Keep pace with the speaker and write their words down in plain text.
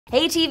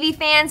Hey TV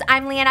fans,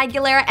 I'm Leanne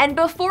Aguilera, and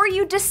before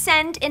you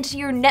descend into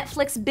your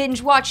Netflix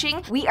binge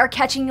watching, we are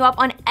catching you up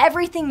on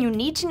everything you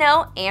need to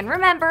know and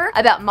remember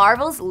about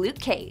Marvel's Luke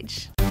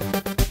Cage.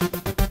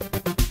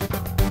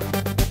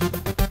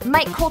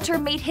 Mike Colter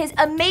made his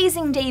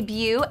amazing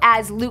debut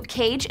as Luke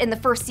Cage in the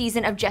first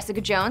season of Jessica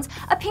Jones,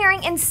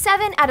 appearing in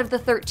 7 out of the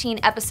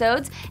 13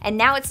 episodes, and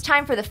now it's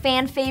time for the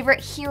fan favorite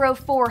hero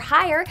for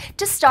hire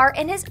to star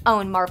in his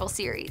own Marvel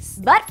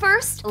series. But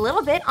first, a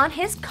little bit on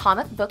his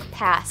comic book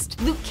past.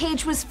 Luke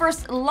Cage was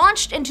first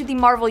launched into the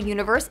Marvel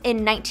Universe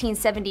in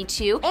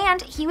 1972,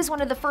 and he was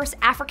one of the first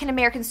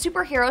African-American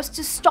superheroes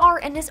to star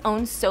in his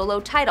own solo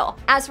title.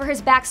 As for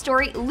his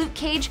backstory, Luke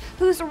Cage,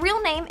 whose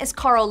real name is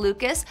Carl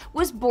Lucas,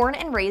 was born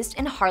and raised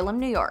in Harlem,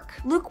 New York.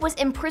 Luke was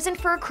imprisoned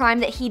for a crime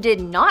that he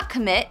did not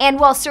commit, and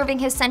while serving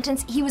his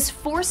sentence, he was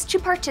forced to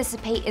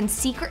participate in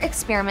secret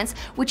experiments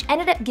which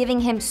ended up giving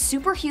him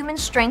superhuman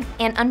strength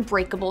and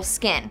unbreakable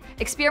skin.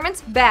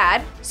 Experiments?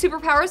 Bad.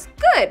 Superpowers?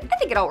 Good. I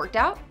think it all worked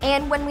out.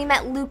 And when we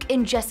met Luke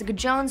in Jessica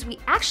Jones, we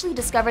actually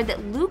discovered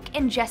that Luke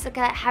and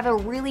Jessica have a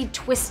really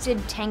twisted,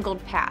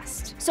 tangled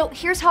past. So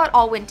here's how it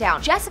all went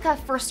down. Jessica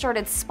first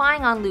started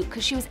spying on Luke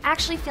because she was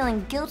actually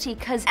feeling guilty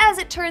because, as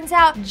it turns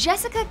out,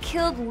 Jessica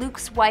killed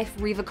Luke's wife,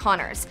 Reva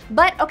Connors.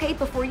 But okay,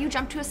 before you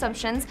jump to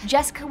assumptions,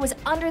 Jessica was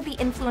under the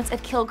influence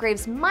of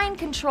Kilgrave's mind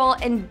control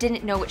and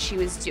didn't know what she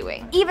was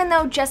doing. Even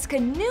though Jessica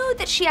knew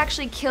that she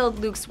actually killed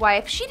Luke's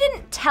wife, she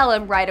didn't tell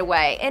him right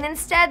away, and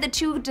instead the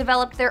two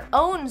developed their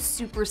own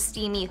super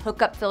steamy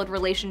hookup-filled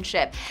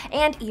relationship.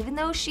 And even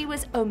though she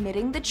was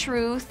omitting the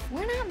truth,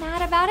 we're not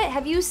mad about it.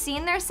 Have you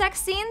seen their sex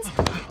scenes?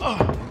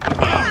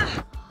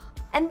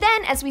 And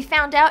then, as we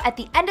found out at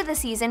the end of the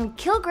season,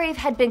 Kilgrave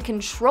had been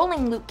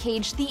controlling Luke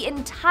Cage the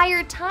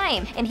entire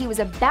time, and he was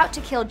about to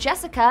kill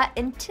Jessica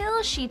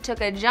until she took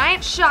a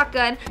giant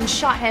shotgun and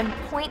shot him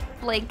point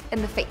blank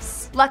in the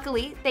face.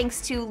 Luckily,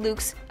 thanks to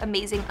Luke's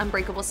amazing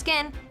unbreakable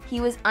skin,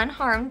 he was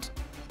unharmed.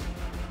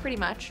 Pretty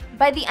much.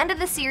 By the end of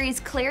the series,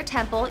 Claire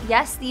Temple,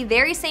 yes, the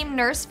very same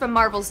nurse from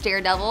Marvel's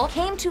Daredevil,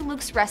 came to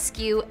Luke's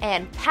rescue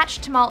and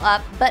patched him all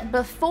up, but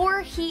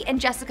before he and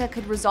Jessica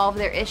could resolve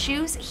their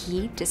issues,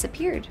 he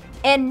disappeared.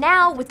 And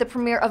now, with the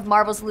premiere of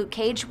Marvel's Luke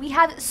Cage, we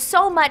have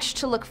so much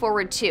to look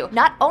forward to.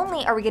 Not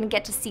only are we gonna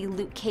get to see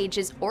Luke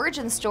Cage's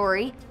origin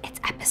story, it's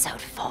episode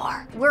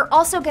 4. We're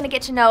also gonna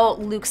get to know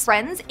Luke's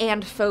friends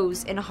and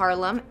foes in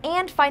Harlem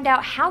and find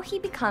out how he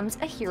becomes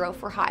a hero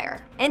for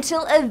hire.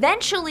 Until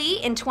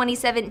eventually, in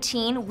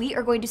 2017, we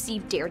are going to see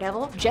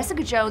Daredevil,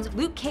 Jessica Jones,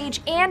 Luke Cage,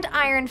 and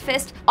Iron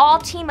Fist all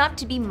team up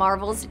to be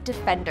Marvel's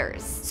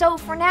Defenders. So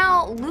for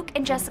now, Luke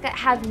and Jessica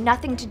have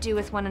nothing to do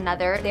with one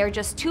another. They're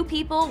just two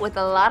people with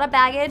a lot of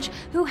baggage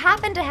who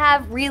happen to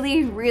have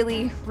really,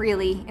 really,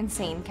 really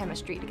insane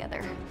chemistry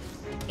together.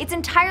 It's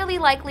entirely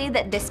likely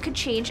that this could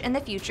change in the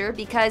future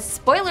because,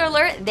 spoiler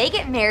alert, they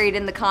get married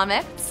in the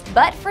comics.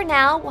 But for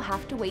now, we'll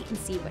have to wait and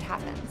see what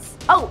happens.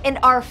 Oh, and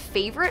our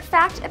favorite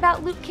fact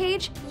about Luke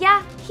Cage?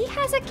 Yeah, he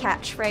has a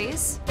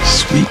catchphrase.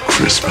 Sweet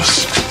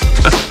Christmas.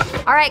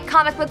 Alright,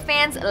 comic book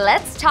fans,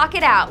 let's talk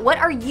it out. What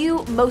are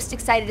you most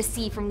excited to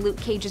see from Luke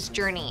Cage's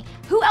journey?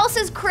 Who else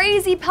is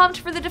crazy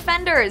pumped for the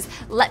Defenders?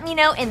 Let me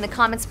know in the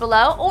comments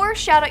below or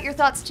shout out your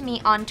thoughts to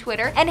me on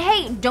Twitter. And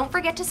hey, don't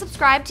forget to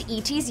subscribe to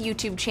ET's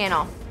YouTube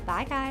channel.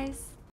 Bye guys.